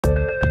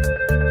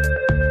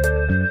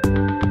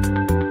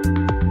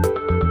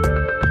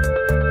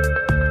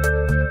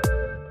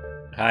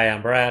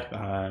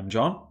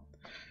John.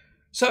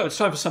 So it's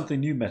time for something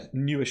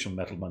newish on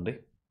Metal Monday.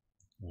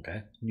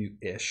 Okay.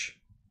 New-ish.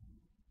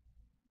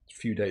 It's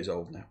a few days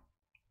old now.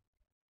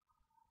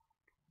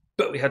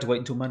 But we had to wait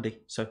until Monday,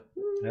 so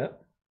Yeah.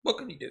 what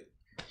can you do?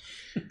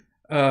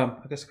 I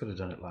guess I could have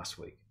done it last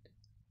week.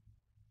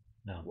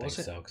 No, I don't Was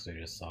think it? so, because we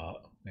just saw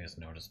it. We just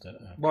noticed it.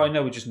 Okay. Well, I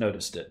know we just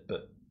noticed it,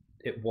 but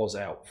it was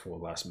out for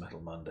last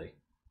Metal Monday.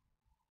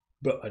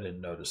 But I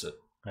didn't notice it.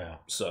 Yeah.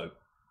 So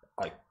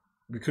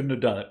we couldn't have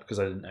done it because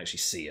I didn't actually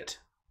see it.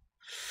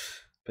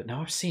 But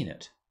now I've seen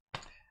it.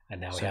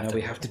 And now So we now have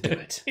we to have to do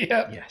it.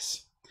 Yeah.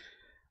 Yes.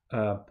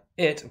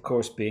 It, of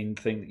course, being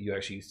the thing that you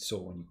actually saw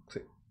when you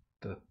clicked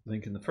the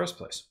link in the first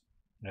place.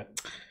 Yep.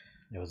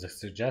 It was a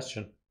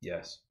suggestion.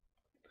 Yes.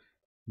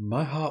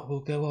 My heart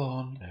will go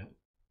on. Yeah.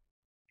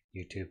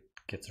 YouTube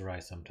gets it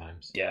right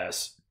sometimes.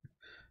 Yes.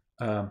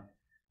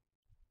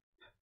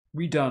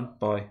 Redone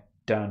by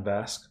Dan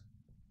Vasc.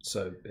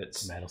 So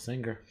it's... Metal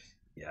singer.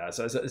 Yeah,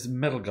 so it's a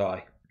metal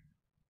guy.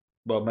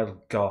 Well,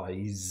 metal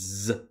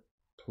guys,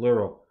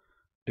 plural,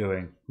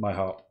 doing My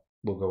Heart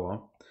Will Go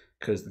On.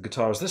 Because the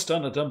guitars this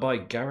time are done by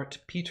Garrett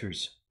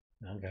Peters.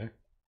 Okay.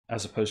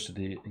 As opposed to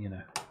the,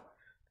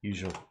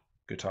 usual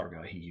guitar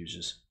guy he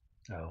uses.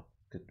 Oh.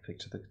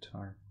 Victor the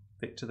guitar.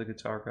 Victor the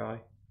guitar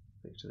guy.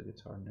 Victor the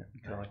guitar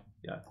guy.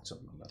 Yeah,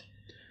 something like that.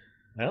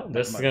 Well,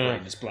 this is My gonna.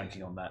 brain is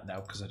blanking on that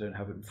now because I don't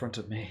have it in front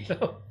of me.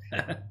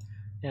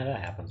 Yeah,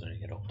 that happens when you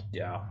get old.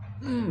 Yeah.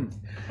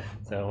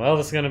 So, well,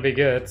 this is gonna be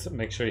good. So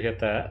make sure you hit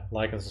that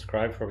like and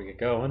subscribe before we get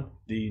going.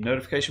 The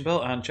notification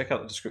bell, and check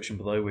out the description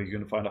below where you're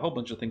going to find a whole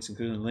bunch of things,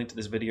 including a link to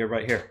this video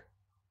right here.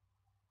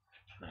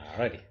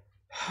 Alrighty.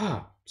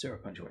 0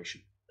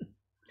 punctuation.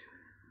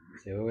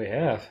 See what we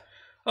have.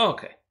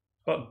 Okay.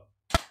 Button.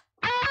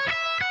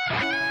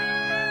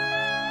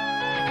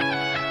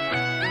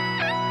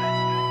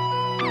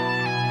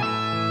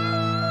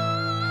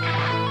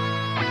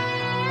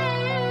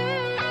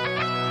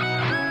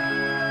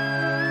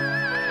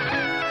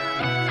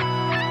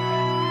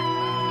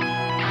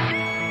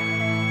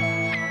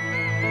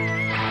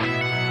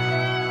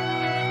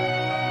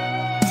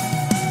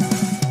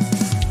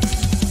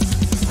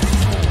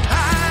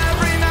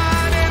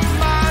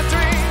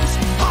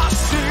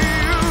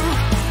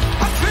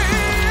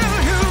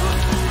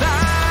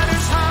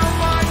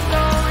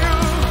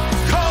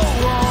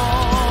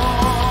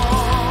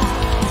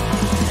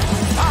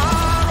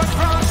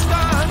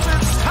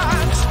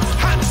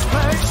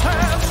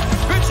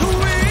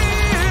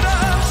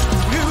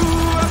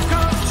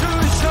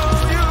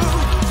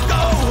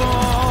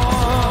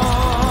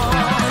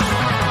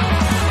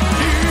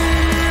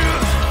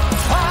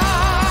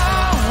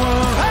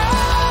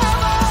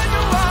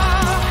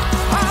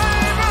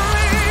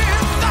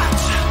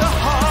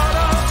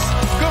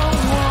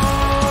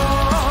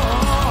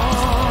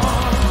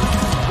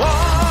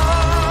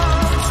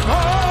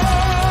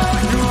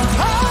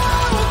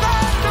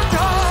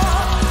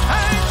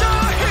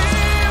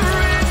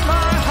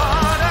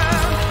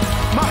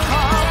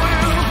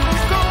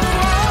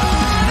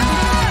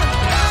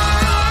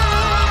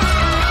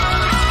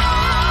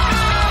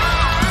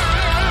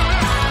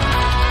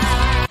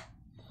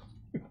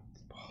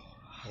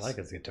 I like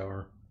his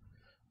guitar.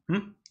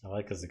 I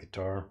like his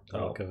guitar. The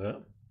look of it.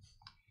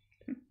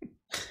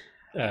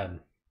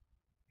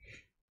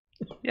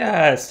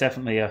 Yeah, it's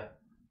definitely a...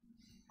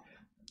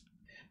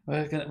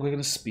 We're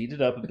gonna speed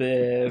it up a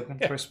bit. We're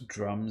gonna throw some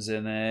drums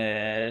in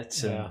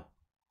it. Yeah.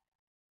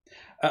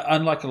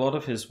 Unlike a lot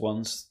of his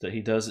ones that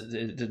he does,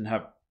 it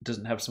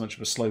doesn't have so much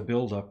of a slow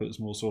build up. It was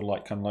more sort of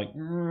like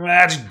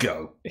let's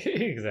go.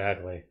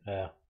 Exactly.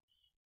 Yeah.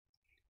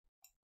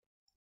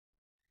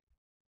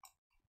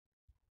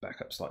 Back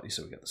up slightly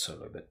so we get the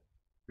solo bit.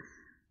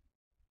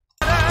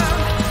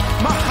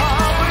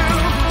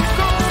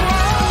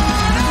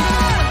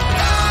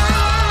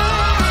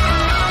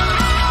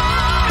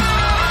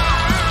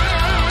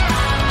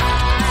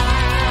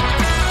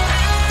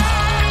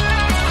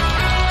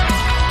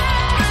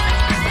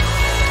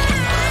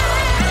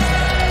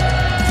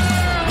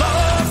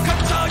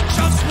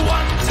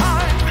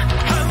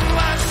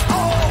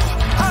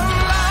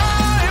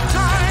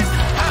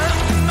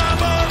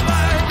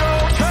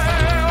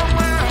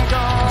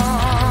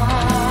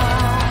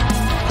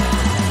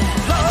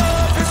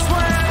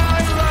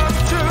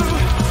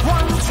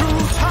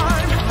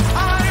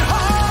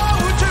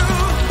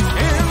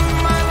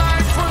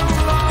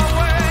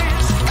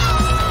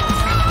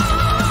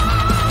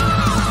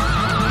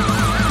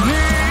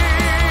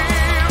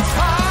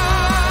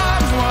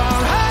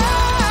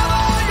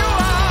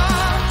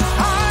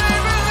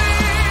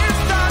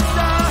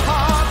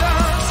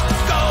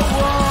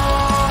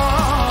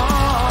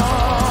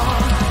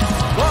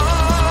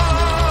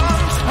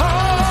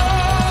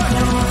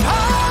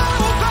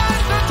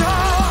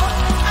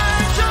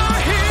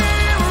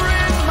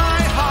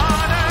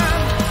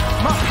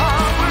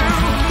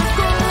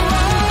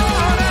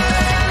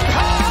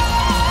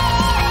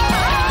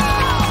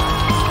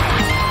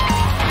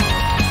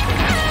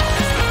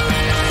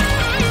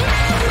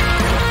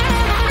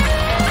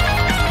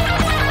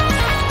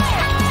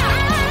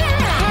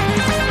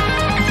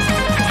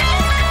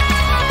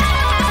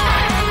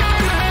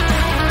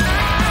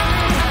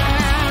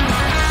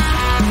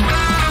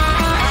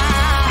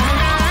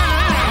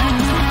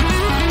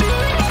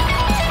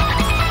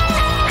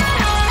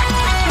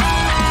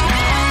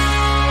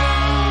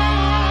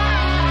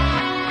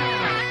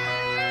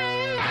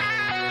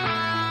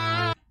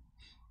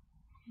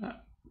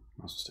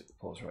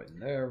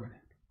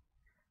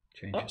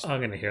 changes.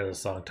 I'm gonna hear the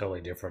song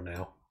totally different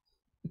now.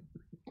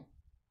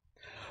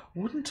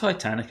 Wouldn't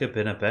Titanic have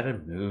been a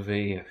better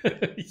movie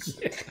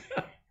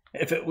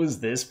if it was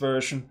this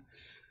version?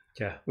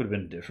 Yeah, would have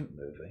been a different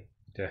movie.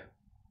 Yeah,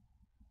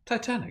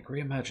 Titanic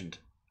reimagined,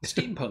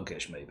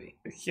 steampunkish maybe.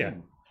 Yeah.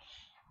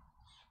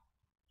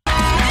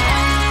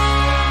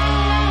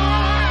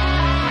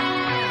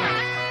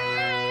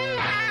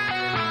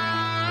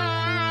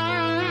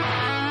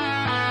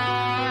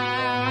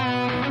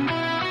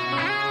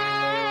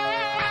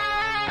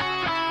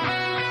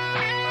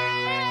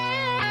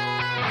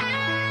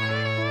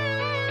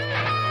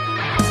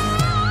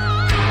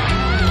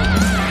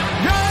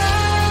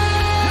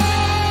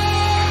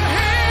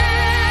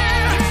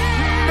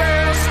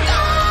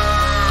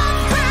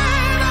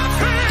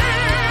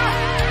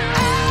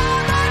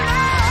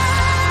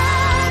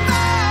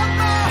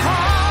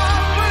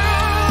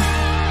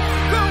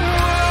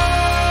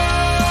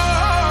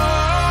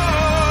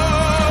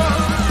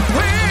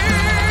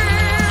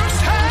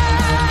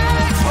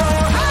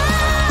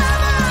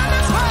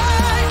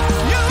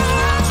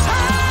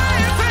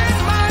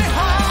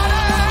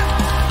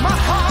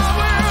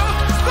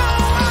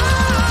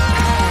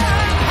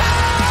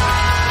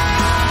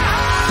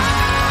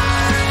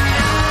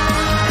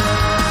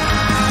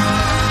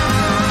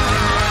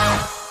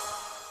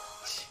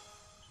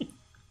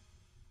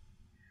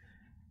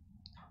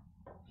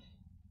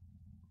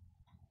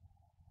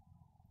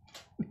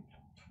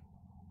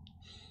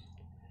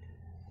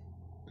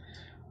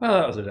 Well,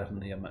 that was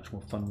definitely a much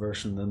more fun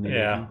version than the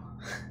original.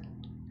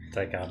 It's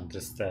like I'm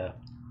just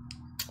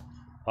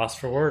lost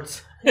for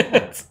words.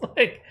 It's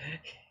like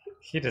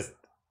he just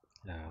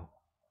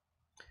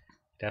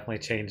definitely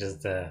changes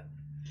the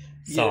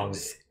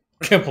songs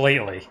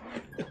completely.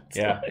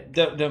 Yeah,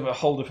 they have a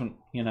whole different,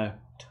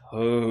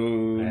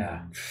 tone,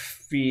 and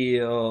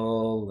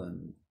feel,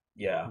 and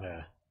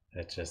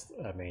It's just,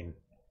 I mean,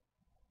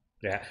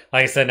 like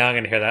I said, now I'm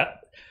gonna hear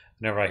that.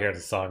 Whenever I hear the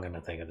song, I'm gonna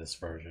think of this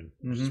version,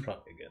 which is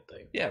probably a good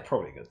thing. Yeah,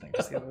 probably a good thing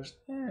to see others.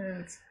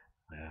 It's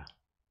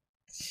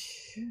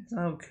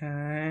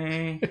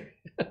okay.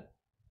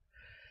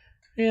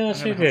 Yeah,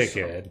 she did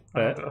good.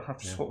 But I have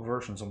to swap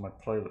versions on my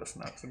playlist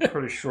now. I'm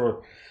pretty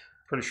sure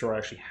I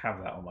actually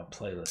have that on my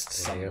playlist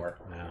somewhere.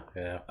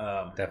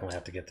 Definitely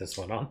have to get this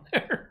one on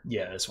there.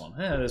 Yeah, this one.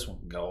 This one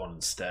can go on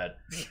instead.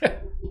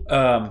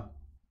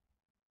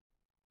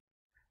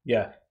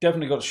 Yeah,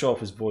 definitely got to show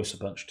off his voice a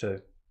bunch too.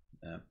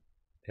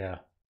 Yeah,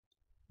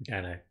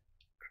 and a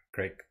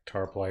great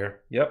guitar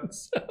player. Yep.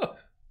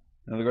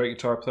 Another great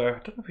guitar player. I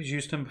don't know if he's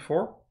used him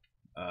before.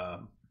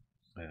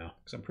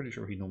 Because I'm pretty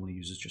sure he normally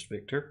uses just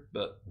Victor,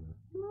 but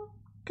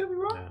could be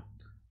wrong.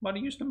 Might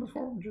have used him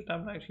before and just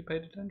haven't actually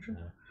paid attention.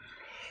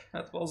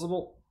 That's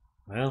possible.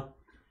 Well,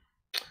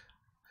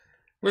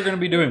 we're going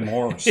to be doing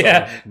more.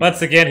 So,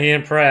 once again, he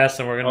impressed,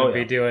 and we're going to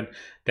be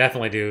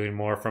definitely doing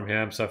more from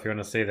him. So if you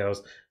want to see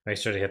those, make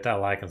sure to hit that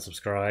like and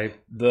subscribe.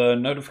 The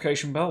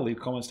notification bell, leave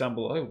comments down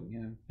below.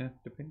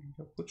 Depending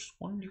on which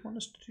one you want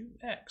us to do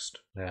next.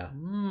 Yeah.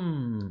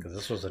 Because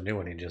this was a new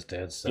one he just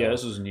did. So. Yeah,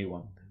 this was a new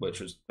one, which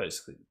was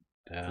basically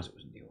because it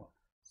was a new one.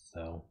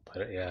 So,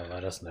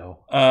 let us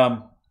know.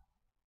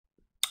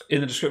 In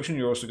the description,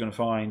 you're also going to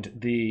find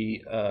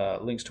the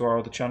links to our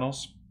other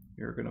channels.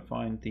 You're going to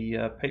find the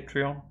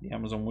Patreon, the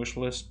Amazon wish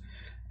list,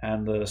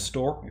 and the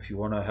store if you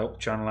want to help the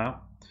channel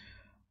out.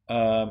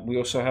 We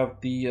also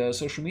have the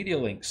social media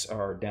links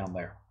are down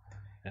there,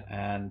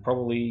 and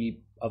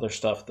probably other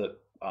stuff that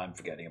I'm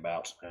forgetting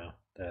about.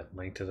 That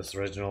link to this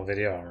original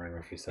video. I don't remember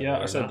if you said that. Yeah,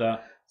 I said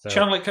that. So,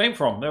 channel it came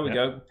from. There we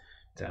go.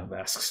 Down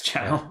Vasc's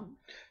channel.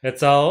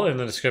 It's all in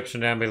the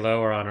description down below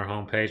or on our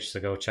homepage,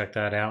 so go check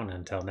that out. And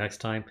until next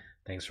time,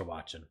 thanks for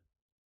watching.